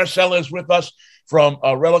 Jayne Barocela is with us from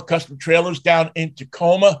Relic Custom Trailers down in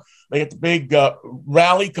Tacoma. They got the big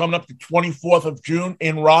rally coming up the 24th of June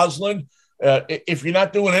in Roslyn. If you're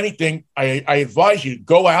not doing anything, I advise you to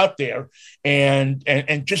go out there and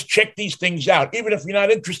just check these things out. Even if you're not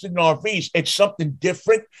interested in RVs, it's something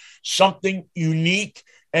different, something unique,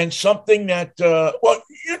 and something that,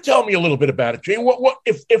 you tell me a little bit about it, Jayne. What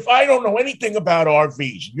if I don't know anything about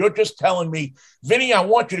RVs? You're just telling me, Vinnie, I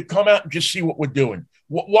want you to come out and just see what we're doing.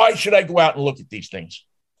 Why should I go out and look at these things?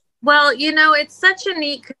 Well, it's such a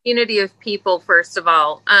neat community of people, first of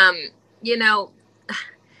all.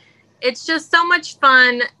 It's just so much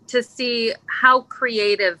fun to see how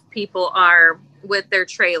creative people are with their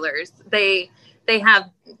trailers. They have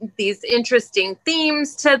these interesting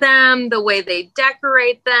themes to them, the way they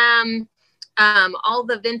decorate them, all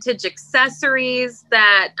the vintage accessories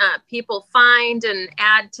that people find and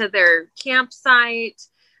add to their campsite.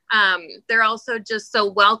 They're also just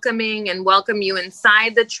so welcoming and welcome you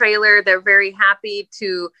inside the trailer. They're very happy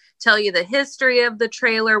to tell you the history of the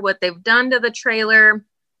trailer, what they've done to the trailer.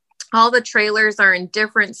 All the trailers are in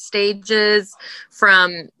different stages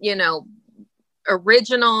from,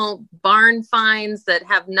 original barn finds that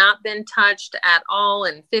have not been touched at all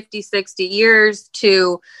in 50, 60 years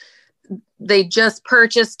to they just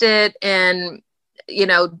purchased it and,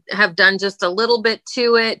 have done just a little bit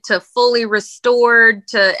to it, to fully restored,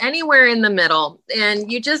 to anywhere in the middle. And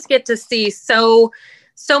you just get to see so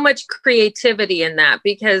much creativity in that,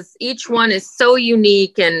 because each one is so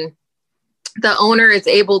unique and the owner is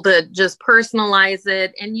able to just personalize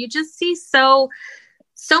it. And you just see so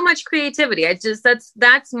much creativity.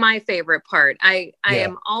 That's my favorite part. I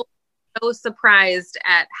am all so surprised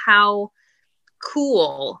at how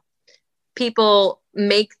cool people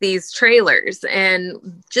make these trailers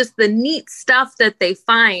and just the neat stuff that they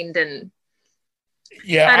find. And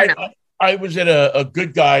I was at a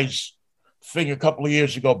Good Guys thing a couple of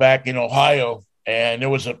years ago back in Ohio, and there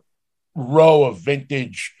was a row of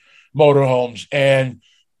vintage motorhomes, and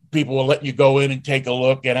people will let you go in and take a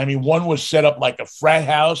look. And I mean, one was set up like a frat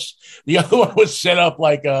house. The other one was set up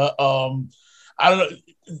like I don't know,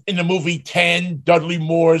 in the movie 10, Dudley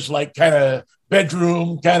Moore's like kind of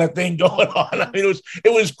bedroom kind of thing going on. I mean, it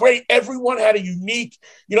was great. Everyone had a unique,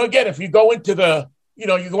 again, if you go into the, you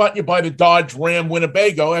go out and you buy the Dodge Ram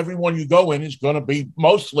Winnebago, everyone you go in is going to be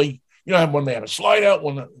mostly, when they have a slide out,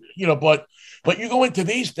 but you go into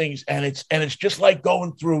these things and it's just like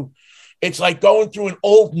going through an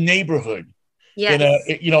old neighborhood. Yes.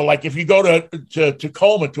 Like if you go to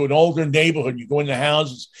Tacoma, to an older neighborhood, you go in the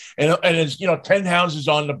houses and there's, 10 houses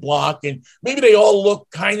on the block, and maybe they all look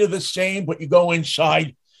kind of the same, but you go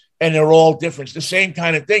inside and they're all different. It's the same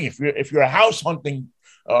kind of thing. If you're a house hunting,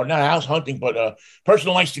 or not house hunting, but a person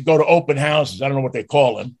who likes to go to open houses, I don't know what they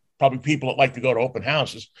call them, probably people that like to go to open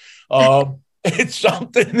houses. It's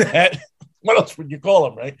something that, what else would you call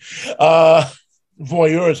them, right?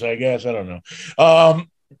 Voyeurs, I guess. I don't know.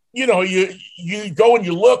 You go and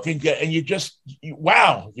you look and you just,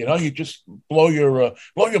 wow, you just blow your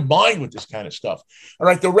mind with this kind of stuff. All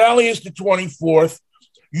right. The rally is the 24th.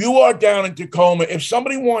 You are down in Tacoma. If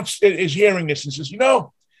somebody is hearing this and says,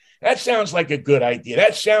 that sounds like a good idea.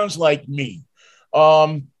 That sounds like me.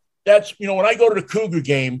 That's, when I go to the Cougar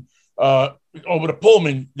game over the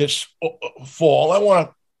Pullman this fall, I want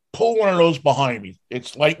to pull one of those behind me.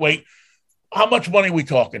 It's lightweight. How much money are we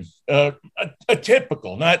talking? A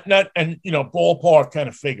typical, not ballpark kind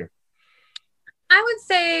of figure. I would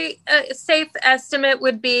say a safe estimate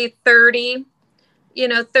would be 30,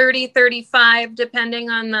 35, depending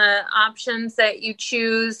on the options that you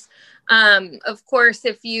choose. Of course,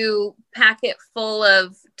 if you pack it full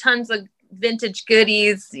of tons of vintage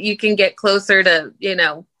goodies, you can get closer to,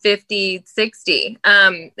 50, 60.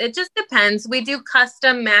 It just depends. We do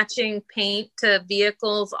custom matching paint to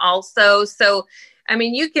vehicles also. So, I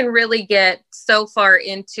mean, you can really get so far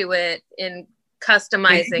into it in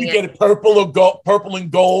customizing you can get it purple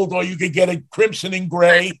and gold, or you could get it crimson and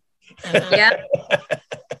gray. Yeah.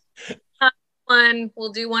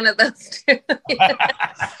 We'll do one of those too.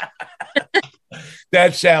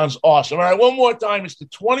 That sounds awesome. All right, one more time. It's the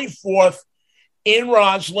 24th in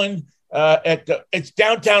Roslyn. It's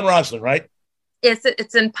downtown Roslyn, right?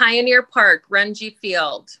 It's in Pioneer Park, Runge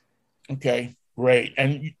Field. Okay, great.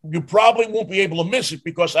 And you probably won't be able to miss it,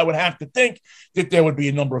 because I would have to think that there would be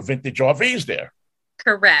a number of vintage RVs there.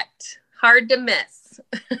 Correct. Hard to miss.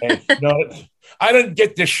 Hey, I didn't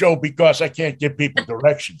get this show because I can't give people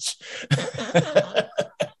directions.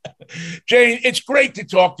 Jayne, it's great to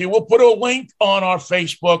talk to you. We'll put a link on our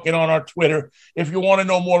Facebook and on our Twitter. If you want to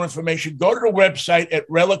know more information, go to the website at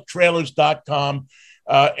relictrailers.com.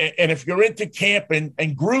 And if you're into camping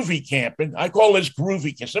and groovy camping, I call this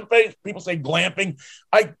groovy camping. Some people say glamping.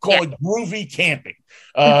 I call it groovy camping.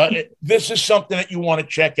 This is something that you want to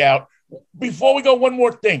check out. Before we go, one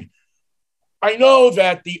more thing. I know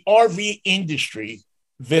that the RV industry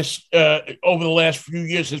over the last few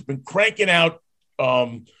years has been cranking out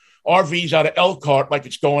RVs out of Elkhart like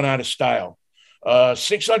it's going out of style.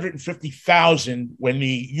 650,000 when the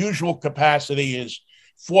usual capacity is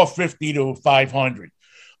 450 to 500.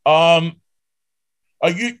 Are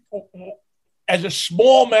you, as a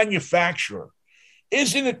small manufacturer,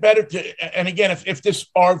 isn't it better to, and again, if this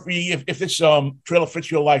RV, if this trailer fits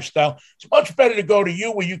your lifestyle, it's much better to go to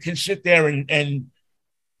you where you can sit there and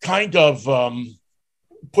kind of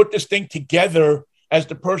put this thing together as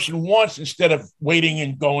the person wants, instead of waiting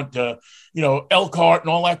and going to, Elkhart and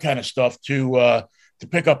all that kind of stuff to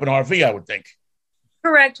pick up an RV, I would think.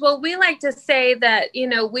 Correct. Well, we like to say that,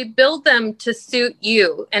 we build them to suit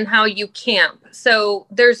you and how you camp. So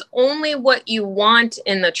there's only what you want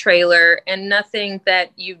in the trailer and nothing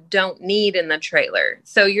that you don't need in the trailer.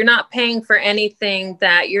 So you're not paying for anything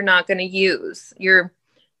that you're not going to use. You're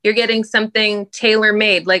getting something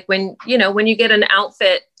tailor-made. Like when you get an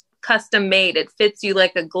outfit custom made, it fits you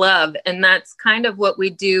like a glove. And that's kind of what we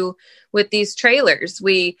do with these trailers.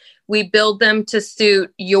 We build them to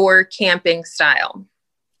suit your camping style.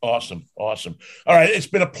 Awesome. All right. It's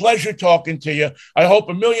been a pleasure talking to you. I hope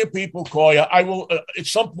 1 million people call you. I will, at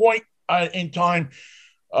some point in time,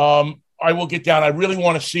 I will get down. I really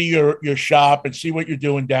want to see your shop and see what you're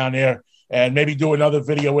doing down there, and maybe do another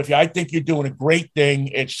video with you. I think you're doing a great thing.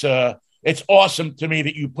 It's awesome to me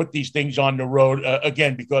that you put these things on the road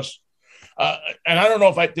again, because, and I don't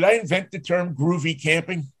know did I invent the term groovy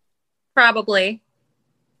camping? Probably.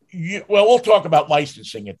 Well, we'll talk about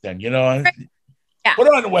licensing it then, Yeah. Put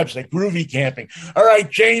it on the website, Groovy Camping. All right,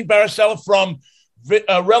 Jayne Barocela from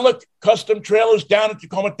Relic Custom Trailers down in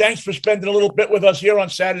Tacoma. Thanks for spending a little bit with us here on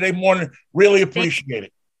Saturday morning. Really appreciate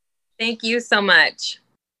it. Thank you so much.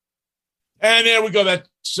 And there we go.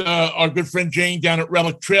 That's our good friend Jayne down at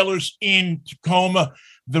Relic Trailers in Tacoma.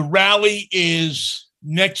 The rally is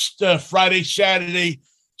next Friday, Saturday,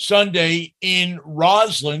 Sunday in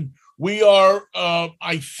Roslyn. We are,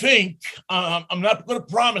 I think, I'm not going to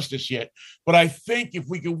promise this yet, but I think if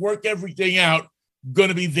we can work everything out, going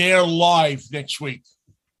to be there live next week.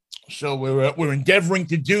 So we're endeavoring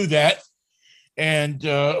to do that. And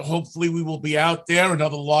hopefully we will be out there,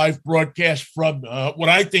 another live broadcast from what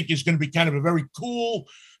I think is going to be kind of a very cool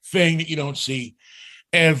thing that you don't see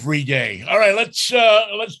every day. All right,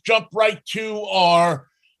 let's jump right to our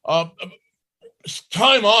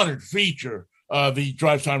time-honored feature, the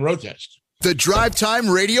DriveTime Road Test. The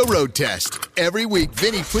DriveTime Radio Road Test. Every week,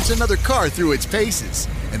 Vinnie puts another car through its paces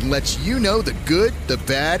and lets you know the good, the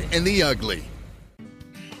bad, and the ugly.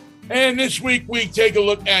 And this week, we take a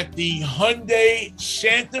look at the Hyundai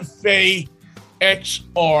Santa Fe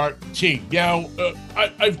XRT. Now,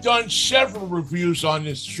 I've done several reviews on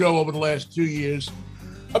this show over the last 2 years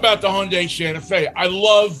about the Hyundai Santa Fe. I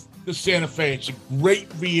love the Santa Fe. It's a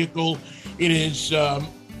great vehicle. It is...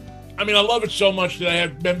 I love it so much that I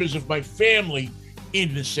have members of my family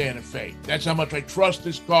in the Santa Fe. That's how much I trust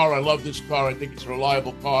this car. I love this car. I think it's a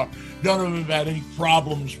reliable car. None of them have had any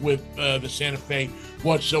problems with the Santa Fe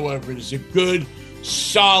whatsoever. It is a good,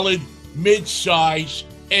 solid, mid-size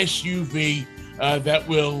SUV that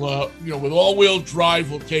will, with all-wheel drive,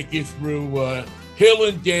 will take you through hill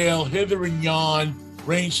and dale, hither and yon,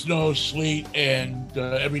 rain, snow, sleet, and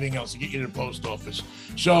everything else to get you to the post office.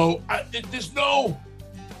 So there's no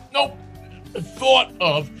thought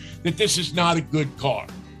of that this is not a good car.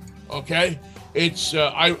 Okay, it's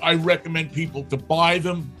I recommend people to buy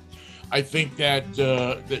them. I think that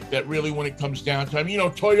really, when it comes down to,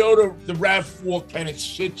 Toyota, the RAV4 kind of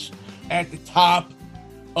sits at the top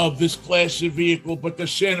of this class of vehicle, but the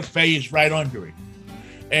Santa Fe is right under it.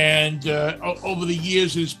 And over the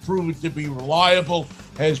years, it has proven to be reliable,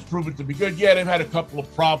 has proven to be good. Yeah, they've had a couple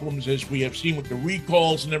of problems, as we have seen with the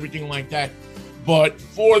recalls and everything like that. But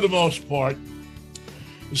for the most part,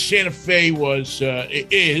 the Santa Fe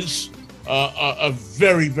is a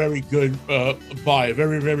very, very good buy, a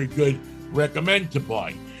very, very good recommend to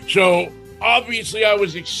buy. So obviously I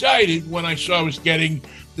was excited when I saw I was getting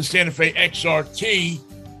the Santa Fe XRT,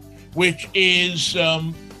 which is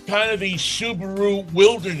kind of the Subaru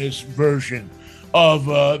Wilderness version of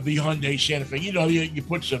the Hyundai Santa Fe. You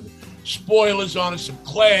put some spoilers on it, some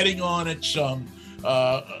cladding on it, some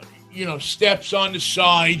steps on the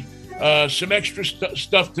side, some extra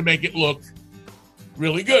stuff to make it look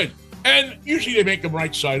really good. And usually they make them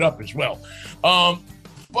right side up as well.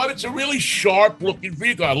 But it's a really sharp looking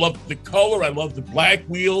vehicle. I love the color. I love the black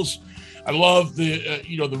wheels. I love the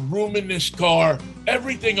the room in this car.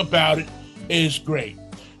 Everything about it is great.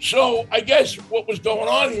 So I guess what was going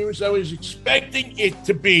on here is I was expecting it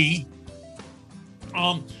to be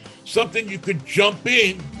something you could jump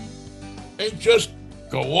in and just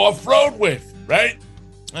go off-road with, right?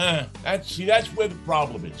 That's where the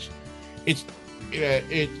problem is.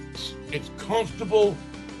 It's comfortable.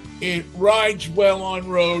 It rides well on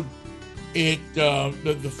road. The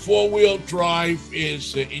 4-wheel drive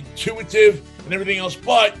is intuitive and everything else,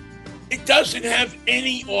 but it doesn't have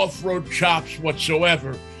any off-road chops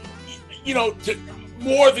whatsoever.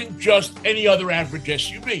 More than just any other average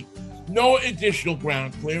SUV. No additional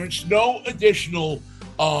ground clearance, no additional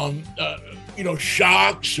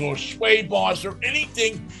shocks or sway bars or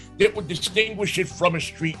anything that would distinguish it from a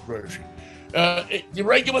street version. The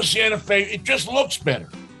regular Santa Fe, it just looks better.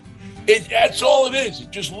 That's all it is.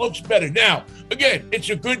 It just looks better. Now, again, it's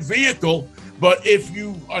a good vehicle, but if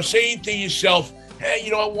you are saying to yourself,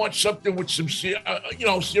 hey, I want something with some,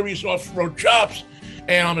 serious off-road chops,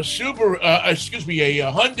 and I'm a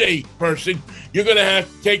Hyundai person, you're going to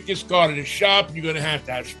have to take this car to the shop. You're going to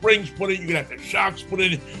have springs put in. You're going to have to shocks put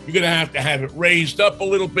in. You're going to have it raised up a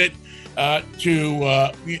little bit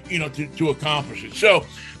to accomplish it. So,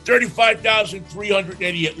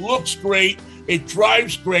 $35,380. It looks great. It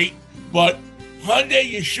drives great. But Hyundai,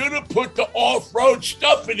 you should have put the off-road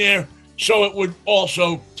stuff in there so it would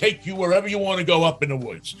also take you wherever you want to go up in the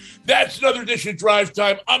woods. That's another edition of Drive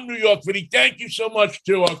Time. I'm New York Vinnie. Thank you so much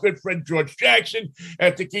to our good friend George Jackson,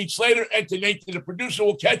 and to Keith Slater, and to Nathan, the producer.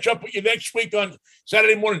 We'll catch up with you next week on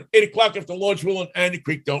Saturday morning, 8 o'clock if the Lord's willing and the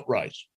creek don't rise.